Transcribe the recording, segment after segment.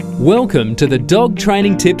Welcome to the Dog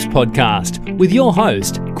Training Tips Podcast with your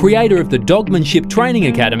host, creator of the Dogmanship Training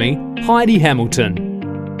Academy, Heidi Hamilton.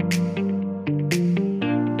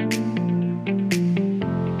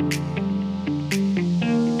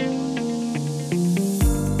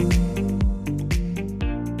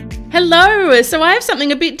 Hello, so I have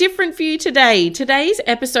something a bit different for you today. Today's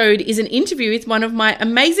episode is an interview with one of my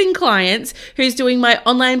amazing clients who's doing my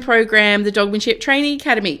online program, the Dogmanship Training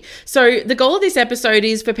Academy. So the goal of this episode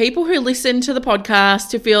is for people who listen to the podcast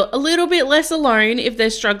to feel a little bit less alone if they're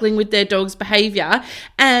struggling with their dog's behavior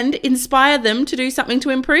and inspire them to do something to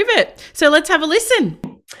improve it. So let's have a listen.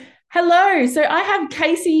 Hello, so I have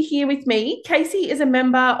Casey here with me. Casey is a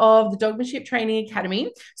member of the Dogmanship Training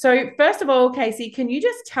Academy. So first of all, Casey, can you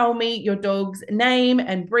just tell me your dog's name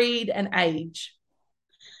and breed and age?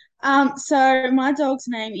 So my dog's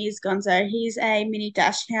name is Gonzo. He's a mini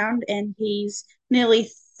dachshund and he's nearly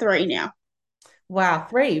 3 now. Wow,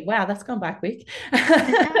 3. Wow, that's gone by quick.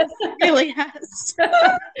 It really has.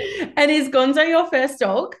 And is Gonzo your first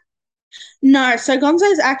dog? No, so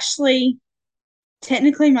Gonzo's actually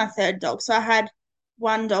technically my 3rd dog. So I had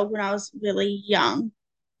one dog when I was really young,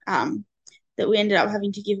 that we ended up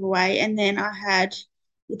having to give away. And then I had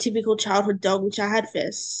the typical childhood dog, which I had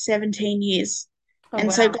for 17 years.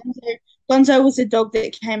 So Gonzo was the dog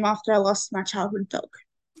that came after I lost my childhood dog.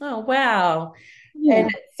 Oh, wow. Yeah.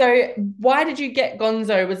 And so why did you get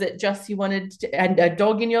Gonzo? Was it just you wanted a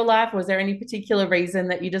dog in your life? Was there any particular reason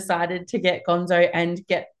that you decided to get Gonzo and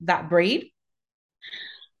get that breed?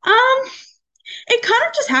 It kind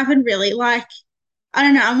of just happened really. Like, I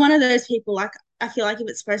don't know, I'm one of those people, like, I feel like if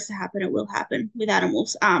it's supposed to happen, it will happen with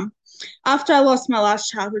animals. After I lost my last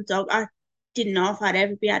childhood dog, I didn't know if I'd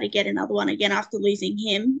ever be able to get another one again after losing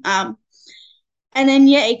him. And then,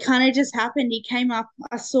 yeah, it kind of just happened. He came up,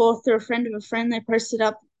 I saw through a friend of a friend, they posted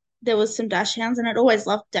up, there was some dachshunds, and I'd always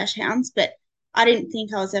loved dachshunds, but I didn't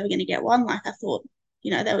think I was ever going to get one. Like, I thought,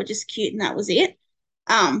 they were just cute and that was it.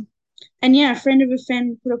 And yeah, a friend of a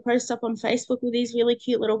friend put a post up on Facebook with these really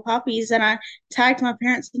cute little puppies, and I tagged my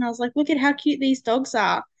parents and I was like, look at how cute these dogs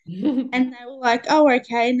are. And they were like, oh,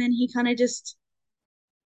 okay. And then he kind of just,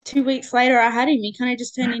 2 weeks later, I had him. He kind of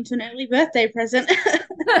just turned into an early birthday present.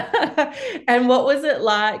 And what was it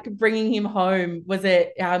like bringing him home? Was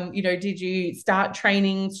it, did you start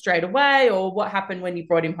training straight away, or what happened when you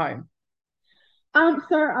brought him home? So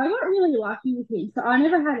I got really lucky with him. So I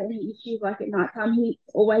never had any issues like at nighttime. He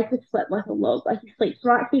always just slept like a log. Like, he sleeps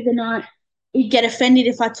right through the night. He'd get offended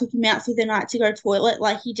if I took him out through the night to go toilet.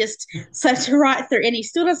 Like, he just slept right through, and he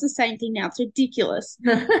still does the same thing now. It's ridiculous.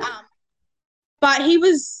 But he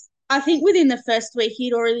was, I think within the first week,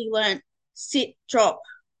 he'd already learned sit, drop,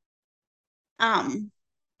 and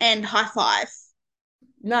high five.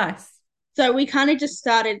 Nice. So we kind of just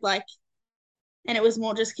started like, and it was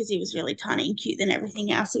more just because he was really tiny and cute than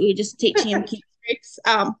everything else. So we were just teaching him cute tricks.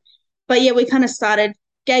 But yeah, we kind of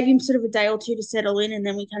gave him sort of a day or two to settle in, and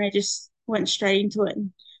then we kind of just went straight into it.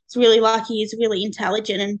 And it's really lucky. He's really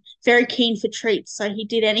intelligent and very keen for treats. So he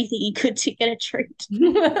did anything he could to get a treat.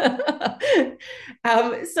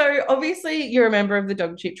 So obviously you're a member of the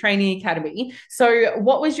Dogmanship Training Academy. So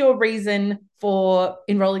what was your reason for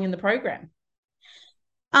enrolling in the program?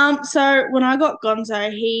 So when I got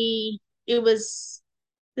Gonzo, it was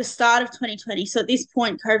the start of 2020. So at this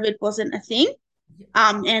point, COVID wasn't a thing.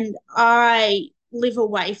 And I live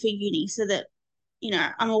away for uni, so that,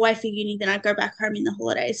 I'm away for uni, then I go back home in the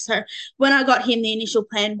holidays. So when I got him, the initial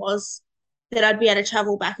plan was that I'd be able to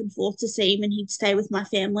travel back and forth to see him and he'd stay with my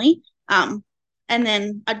family. And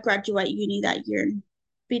then I'd graduate uni that year and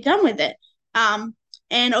be done with it.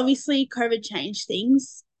 And obviously COVID changed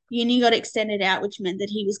things. Uni got extended out, which meant that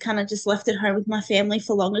he was kind of just left at home with my family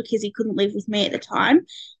for longer because he couldn't live with me at the time.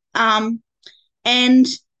 And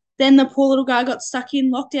then the poor little guy got stuck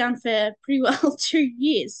in lockdown for pretty well 2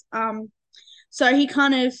 years. So he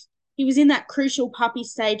was in that crucial puppy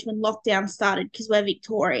stage when lockdown started because we're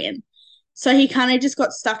Victorian. So he kind of just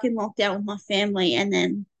got stuck in lockdown with my family, and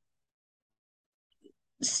then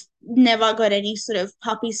never got any sort of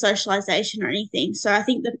puppy socialization or anything. So I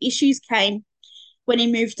think the issues came when he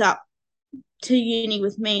moved up to uni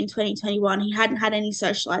with me in 2021. He hadn't had any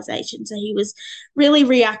socialization, so he was really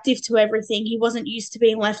reactive to everything. He wasn't used to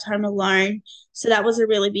being left home alone, so that was a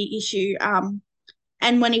really big issue.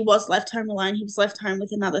 And when he was left home alone, he was left home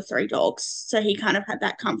with another 3 dogs, so he kind of had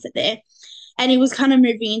that comfort there. And he was kind of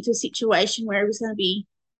moving into a situation where he was going to be,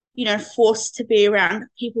 forced to be around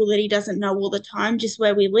people that he doesn't know all the time, just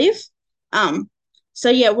where we live. So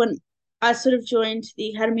yeah, when I sort of joined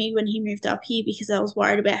the academy when he moved up here, because I was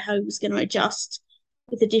worried about how he was going to adjust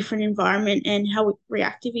with a different environment and how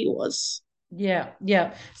reactive he was. Yeah,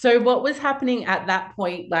 yeah. So what was happening at that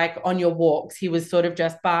point, like on your walks? He was sort of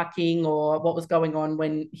just barking, or what was going on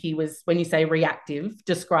when you say reactive,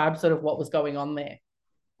 describe sort of what was going on there.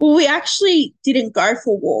 Well, we actually didn't go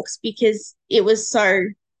for walks because it was so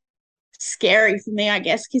scary for me, I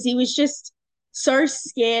guess, because he was just so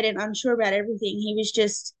scared and unsure about everything. He was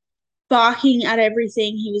just barking at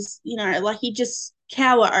everything. He was, like he'd just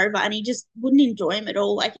cower over and he just wouldn't enjoy him at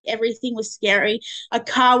all. Like everything was scary. A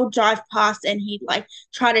car would drive past and he'd like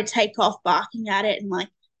try to take off barking at it and like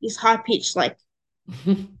this high pitched like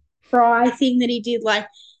cry thing that he did. Like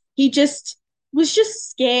he just was just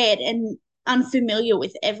scared and unfamiliar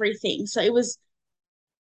with everything. So it was,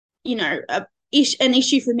 an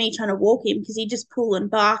issue for me trying to walk him because he just pull and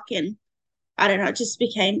bark and I don't know, it just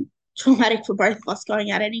became traumatic for both of us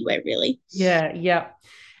going out anywhere, really. Yeah, yeah.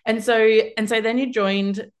 And so then you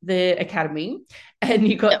joined the academy and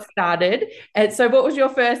you got Yep. started. And so what was your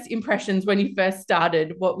first impressions when you first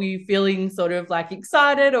started? What were you feeling, sort of like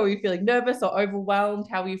excited, or were you feeling nervous or overwhelmed?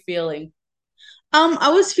 How were you feeling? I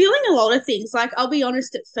was feeling a lot of things. Like, I'll be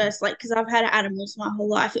honest at first, like, because I've had animals my whole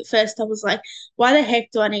life. At first, I was like, why the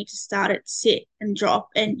heck do I need to start at sit and drop?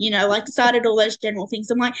 And, like, started all those general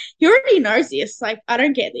things. I'm like, he already knows this. Like, I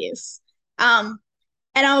don't get this. Um,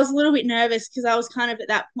 and I was a little bit nervous because I was kind of at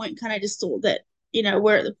that point, kind of just thought that,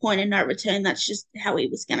 we're at the point of no return. That's just how he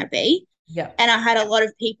was going to be. Yeah. And I had a lot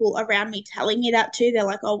of people around me telling me that too. They're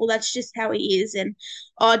like, oh, well, that's just how he is. And,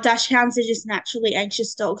 oh, Dachshunds are just naturally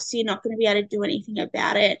anxious dogs. So you're not going to be able to do anything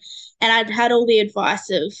about it. And I'd had all the advice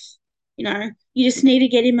of, you just need to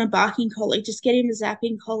get him a barking collar, just get him a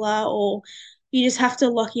zapping collar, or you just have to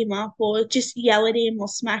lock him up, or just yell at him or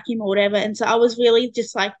smack him or whatever. And so I was really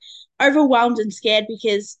just like overwhelmed and scared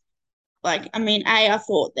because, like, I mean, A, I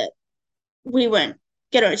thought that we weren't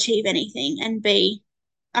going to achieve anything. And B,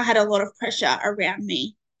 I had a lot of pressure around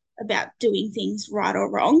me about doing things right or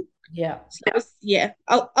wrong. Yeah. So it was, yeah,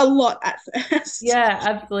 a lot at first. Yeah,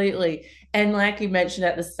 absolutely. And like you mentioned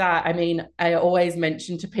at the start, I mean, I always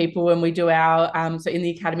mention to people when we do our so in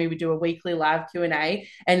the academy we do a weekly live Q&A,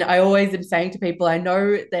 and I always am saying to people, I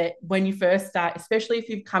know that when you first start, especially if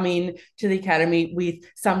you've come in to the academy with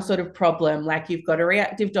some sort of problem, like you've got a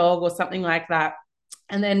reactive dog or something like that,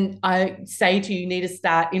 and then I say to you, you need to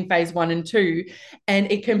start in phase 1 and 2.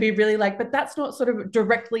 And it can be really like, but that's not sort of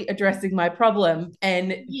directly addressing my problem. And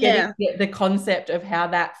getting Yeah, the concept of how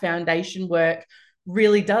that foundation work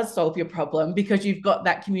really does solve your problem, because you've got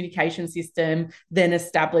that communication system then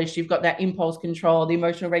established, you've got that impulse control, the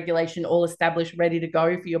emotional regulation all established, ready to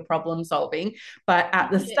go for your problem solving. But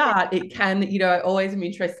at the yeah, start, it can, I always am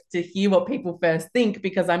interested to hear what people first think,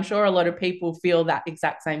 because I'm sure a lot of people feel that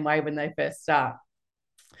exact same way when they first start.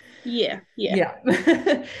 yeah, yeah.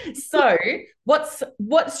 Yeah. So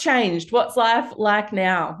what's changed? What's life like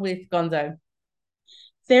now with Gonzo?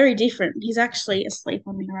 Very different. He's actually asleep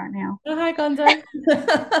on me right now. Oh, hi, Gonzo.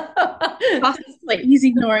 Fast asleep. He's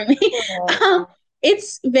ignoring me. Oh, Um,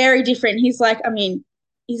 it's very different. He's like, I mean,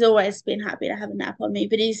 he's always been happy to have a nap on me,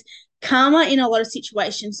 but he's calmer in a lot of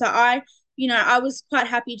situations. So I was quite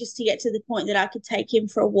happy just to get to the point that I could take him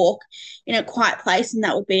for a walk in a quiet place, and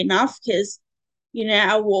that would be enough because,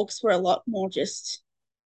 our walks were a lot more just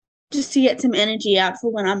to get some energy out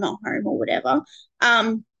for when I'm not home or whatever.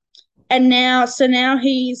 And now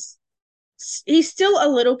he's still a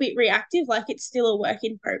little bit reactive, like it's still a work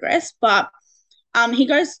in progress, but he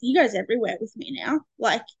goes everywhere with me now.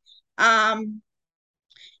 Like um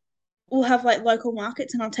we'll have like local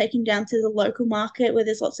markets and I'll take him down to the local market where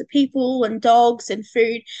there's lots of people and dogs and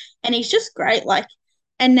food, and he's just great. Like,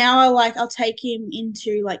 and now I'll take him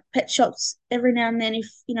into like pet shops every now and then if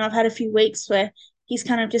I've had a few weeks where he's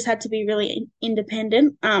kind of just had to be really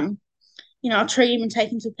independent. I'll treat him and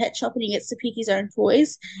take him to a pet shop and he gets to pick his own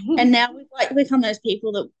toys. And now we've like become those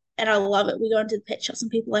people that, and I love it. We go into the pet shops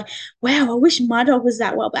and people are like, wow, I wish my dog was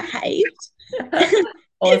that well behaved.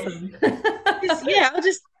 awesome. Yeah,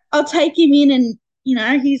 I'll take him in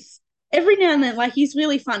and he's every now and then like he's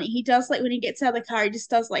really funny. He does like when he gets out of the car, he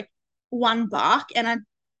just does like one bark and I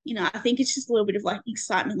think it's just a little bit of like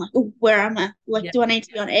excitement, like, oh, where am I? Like, Yeah. do I need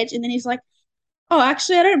to be on edge? And then he's like, oh,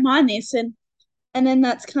 actually I don't mind this. And then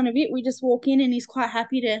that's kind of it. We just walk in and he's quite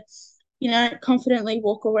happy to, confidently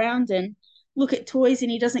walk around and look at toys and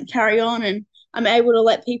he doesn't carry on and I'm able to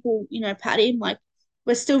let people, pat him. Like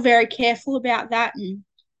we're still very careful about that and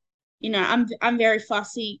I'm very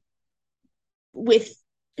fussy with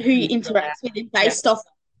who interacts with him Yeah.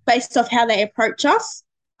 based off how they approach us.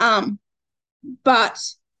 But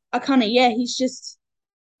I kind of he's just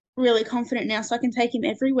really confident now, so I can take him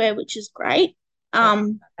everywhere, which is great. That's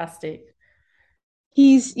Um, fantastic.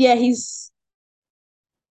 he's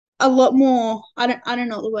a lot more, I don't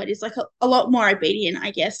know what the word is, like a lot more obedient,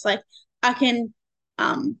 I guess. Like I can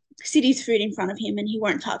sit his food in front of him and he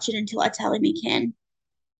won't touch it until I tell him he can.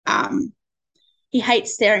 He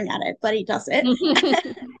hates staring at it, but he does it.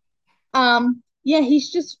 Yeah,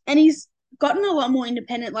 he's gotten a lot more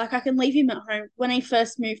independent. Like I can leave him at home. When I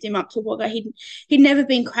first moved him up to Wagga, he'd never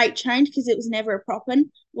been crate trained because it was never a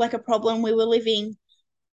problem. We were living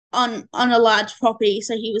on a large property,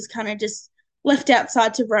 so he was kind of just left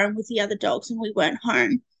outside to roam with the other dogs, and we weren't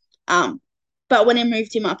home. But when I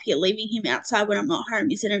moved him up here, leaving him outside when I'm not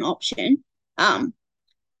home isn't an option.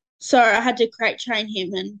 So I had to crate train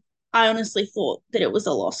him, and I honestly thought that it was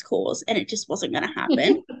a lost cause, and it just wasn't going to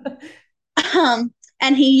happen.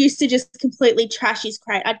 And he used to just completely trash his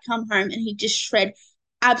crate. I'd come home and he'd just shred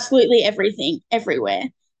absolutely everything everywhere.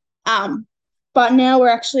 But now we're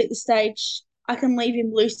actually at the stage I can leave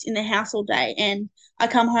him loose in the house all day, and I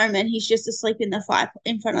come home and he's just asleep in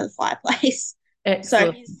front of the fireplace.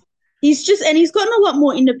 Excellent. So he's gotten a lot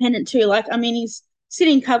more independent too. Like, I mean, he's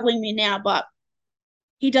sitting cuddling me now, but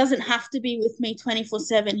he doesn't have to be with me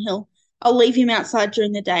 24/7. I'll leave him outside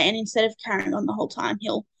during the day, and instead of carrying on the whole time,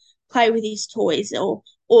 he'll play with his toys or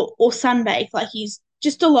sunbathe. Like he's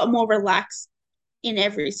just a lot more relaxed in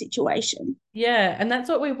every situation. Yeah, and that's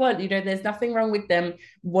what we want. There's nothing wrong with them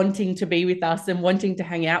wanting to be with us and wanting to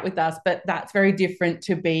hang out with us, but that's very different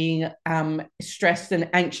to being stressed and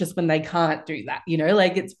anxious when they can't do that.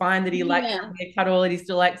 Like it's fine that he likes to cuddle and he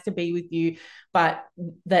still likes to be with you, but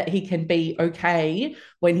that he can be okay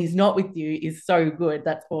when he's not with you is so good.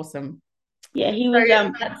 That's awesome. Yeah, he was.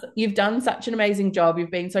 You've done such an amazing job.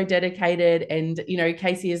 You've been so dedicated, and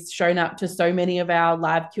Casey has shown up to so many of our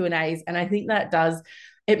live Q&As, and I think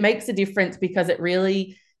it makes a difference because it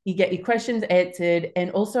really, you get your questions answered,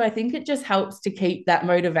 and also I think it just helps to keep that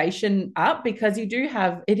motivation up because it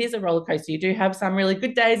is a roller coaster. You do have some really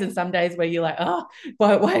good days and some days where you're like, oh,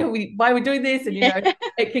 why are we doing this? And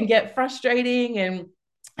it can get frustrating, and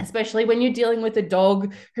especially when you're dealing with a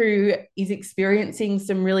dog who is experiencing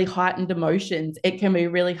some really heightened emotions, it can be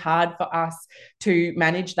really hard for us to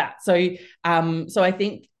manage that. So I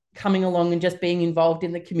think coming along and just being involved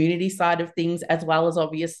in the community side of things, as well as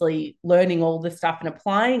obviously learning all the stuff and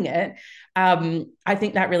applying it, I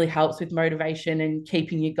think that really helps with motivation and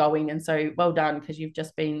keeping you going. And so well done, because you've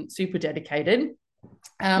just been super dedicated.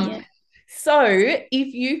 So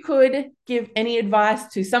if you could give any advice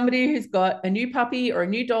to somebody who's got a new puppy or a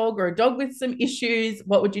new dog or a dog with some issues,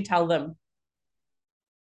 what would you tell them?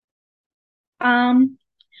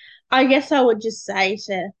 I guess I would just say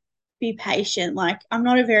to be patient. Like I'm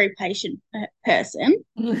not a very patient person,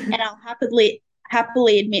 and I'll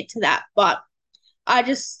happily admit to that. But I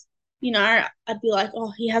just, I'd be like,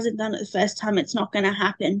 oh, he hasn't done it the first time, it's not going to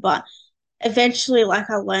happen. But eventually, like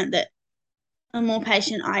I learned that the more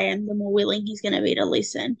patient I am, the more willing he's going to be to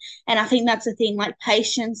listen. And I think that's the thing, like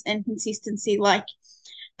patience and consistency. Like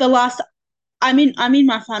I'm in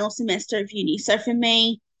my final semester of uni. So for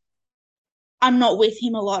me, I'm not with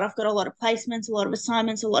him a lot. I've got a lot of placements, a lot of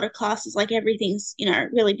assignments, a lot of classes, like everything's,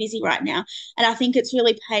 really busy right now. And I think it's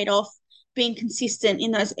really paid off being consistent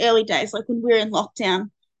in those early days. Like when we were in lockdown,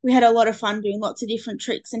 we had a lot of fun doing lots of different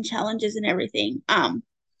tricks and challenges and everything. And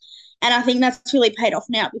I think that's really paid off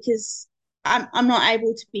now because I'm not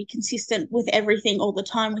able to be consistent with everything all the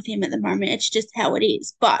time with him at the moment. It's just how it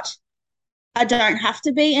is. But I don't have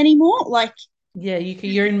to be anymore. Like, yeah,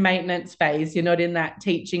 you're in maintenance phase. You're not in that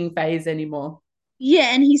teaching phase anymore.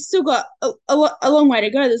 Yeah, and he's still got a long way to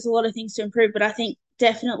go. There's a lot of things to improve, but I think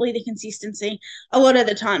definitely the consistency. A lot of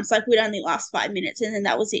the times, like we'd only last 5 minutes and then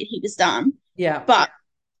that was it. He was done. Yeah. But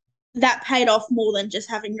that paid off more than just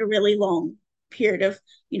having a really long period of,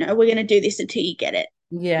 we're going to do this until you get it.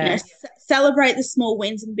 Yeah. Celebrate the small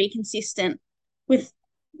wins and be consistent with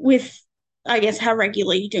I guess how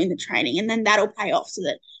regularly you're doing the training, and then that'll pay off so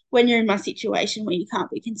that when you're in my situation where you can't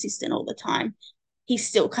be consistent all the time, he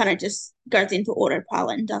still kind of just goes into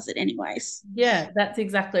autopilot and does it anyways. Yeah, that's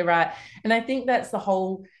exactly right. And I think that's the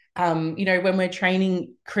whole when we're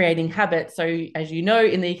training, creating habits. So as you know,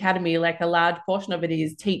 in the academy, like a large portion of it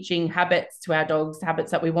is teaching habits to our dogs,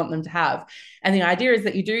 habits that we want them to have. And the idea is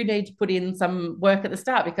that you do need to put in some work at the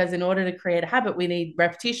start, because in order to create a habit, we need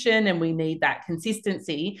repetition and we need that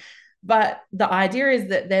consistency. But the idea is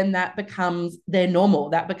that then that becomes their normal.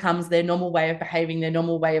 That becomes their normal way of behaving, their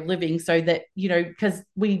normal way of living, so that, because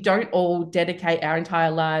we don't all dedicate our entire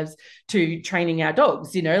lives to training our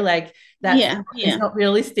dogs, like that's it's not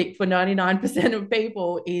realistic for 99% of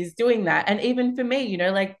people is doing that. And even for me,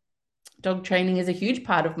 like dog training is a huge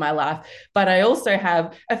part of my life, but I also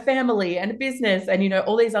have a family and a business and,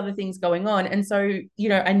 all these other things going on. And so,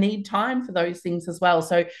 I need time for those things as well.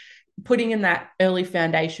 So putting in that early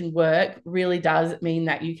foundation work really does mean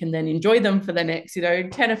that you can then enjoy them for the next,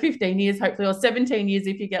 10 or 15 years, hopefully, or 17 years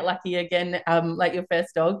if you get lucky again, like your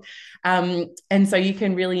first dog. And so you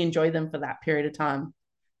can really enjoy them for that period of time.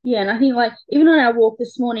 Yeah, and I think like even on our walk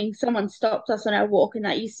this morning, someone stopped us on our walk, and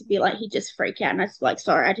that used to be like he'd just freak out, and I was like,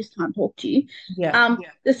 "Sorry, I just can't talk to you." Yeah.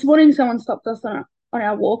 This morning someone stopped us on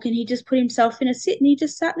our walk, and he just put himself in a sit, and he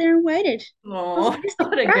just sat there and waited. Oh,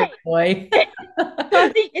 what a good boy. So I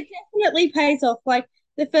think it definitely pays off. Like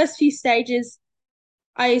the first few stages,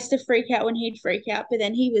 I used to freak out when he'd freak out, but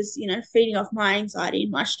then he was, feeding off my anxiety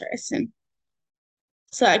and my stress, and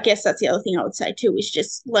so I guess that's the other thing I would say too, is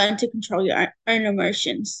just learn to control your own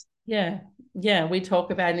emotions. Yeah. Yeah. We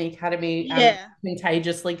talk about in the academy, Yeah.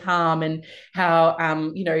 contagiously calm, and how,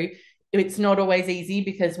 it's not always easy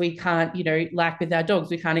because we can't, like with our dogs,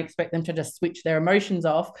 we can't expect them to just switch their emotions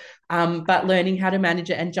off. But learning how to manage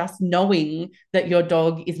it and just knowing that your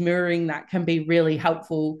dog is mirroring that can be really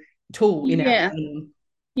helpful tool in our training.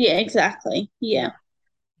 Yeah, exactly. Yeah.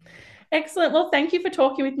 Excellent. Well, thank you for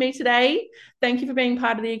talking with me today. Thank you for being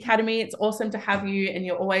part of the Academy. It's awesome to have you, and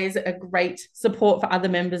you're always a great support for other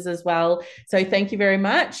members as well. So thank you very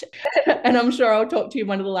much. And I'm sure I'll talk to you in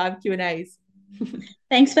one of the live Q&As.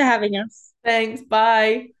 Thanks for having us. Thanks.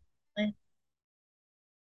 Bye.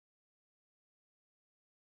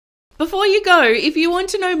 Before you go, if you want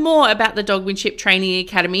to know more about the Dogmanship Training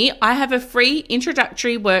Academy, I have a free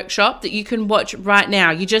introductory workshop that you can watch right now.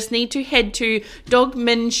 You just need to head to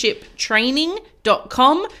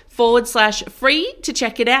dogmanshiptraining.com/free to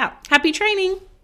check it out. Happy training.